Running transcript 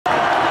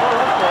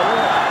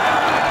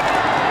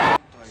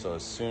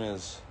as soon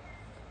as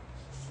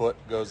foot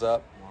goes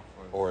up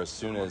or as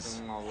soon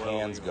as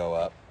hands go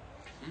up,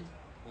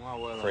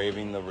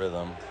 craving the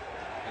rhythm,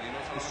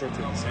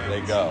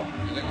 they go.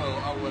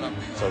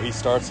 So he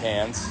starts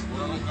hands,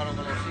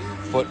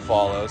 foot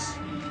follows.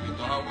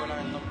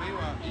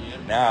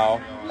 Now,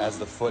 as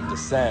the foot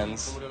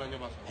descends,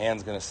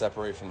 hand's going to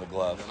separate from the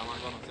glove.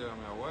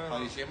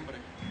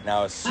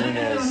 Now, as soon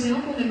as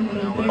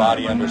the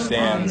body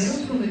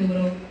understands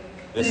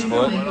this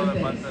foot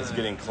is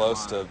getting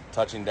close to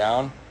touching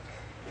down,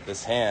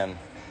 this hand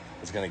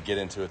is going to get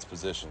into its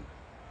position.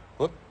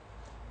 Whoop.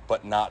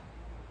 But not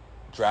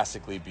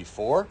drastically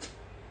before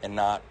and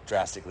not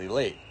drastically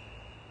late.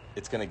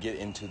 It's going to get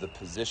into the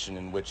position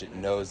in which it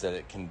knows that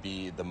it can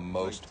be the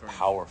most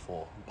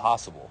powerful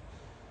possible.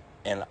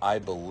 And I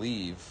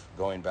believe,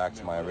 going back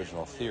to my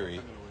original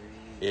theory,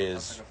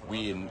 is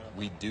we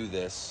do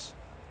this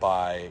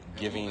by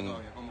giving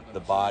the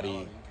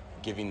body,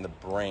 giving the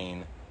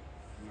brain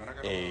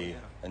a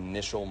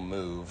initial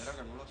move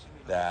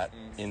that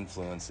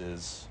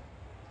influences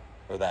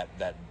or that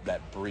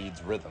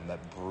breeds rhythm, that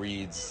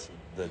breeds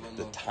the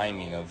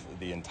timing of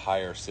the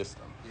entire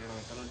system.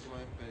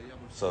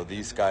 So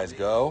these guys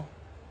go,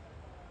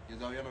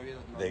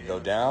 they go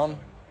down,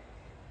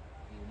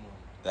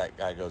 that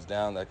guy goes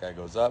down, that guy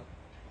goes up,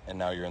 and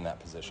now you're in that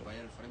position.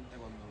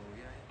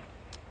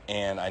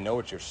 And I know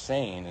what you're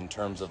saying in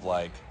terms of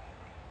like,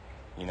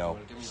 you know,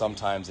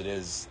 sometimes it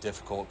is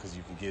difficult because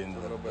you can get into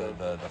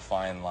the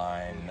fine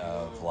line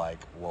of like,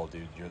 well,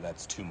 dude,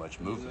 that's too much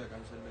movement,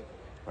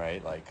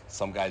 right? Like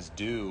some guys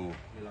do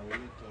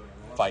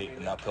fight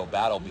an uphill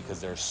battle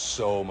because there's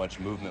so much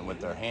movement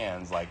with their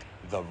hands. Like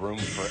the room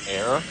for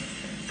error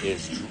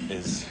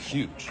is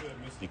huge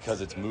because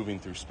it's moving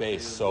through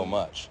space so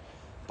much.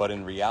 But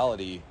in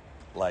reality,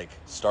 like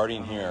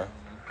starting here,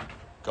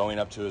 going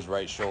up to his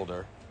right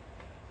shoulder,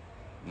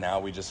 now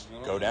we just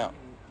go down.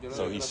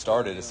 So he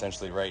started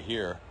essentially right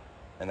here,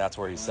 and that's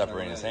where he's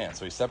separating his hands.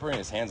 So he's separating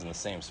his hands in the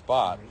same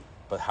spot,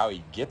 but how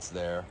he gets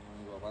there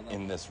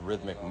in this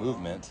rhythmic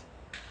movement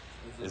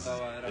is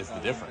the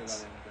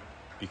difference.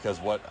 Because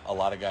what a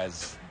lot of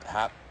guys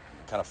kind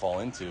of fall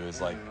into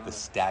is like the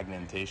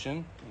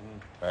stagnation,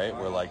 right?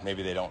 Where like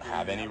maybe they don't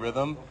have any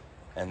rhythm,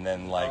 and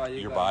then like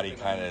your body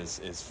kind of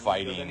is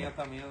fighting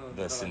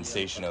the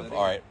sensation of,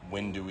 all right,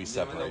 when do we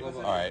separate?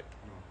 All right,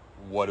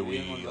 what do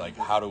we like?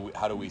 How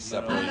do we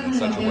separate in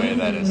such a way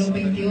that is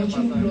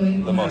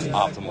the most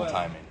optimal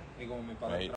timing, right?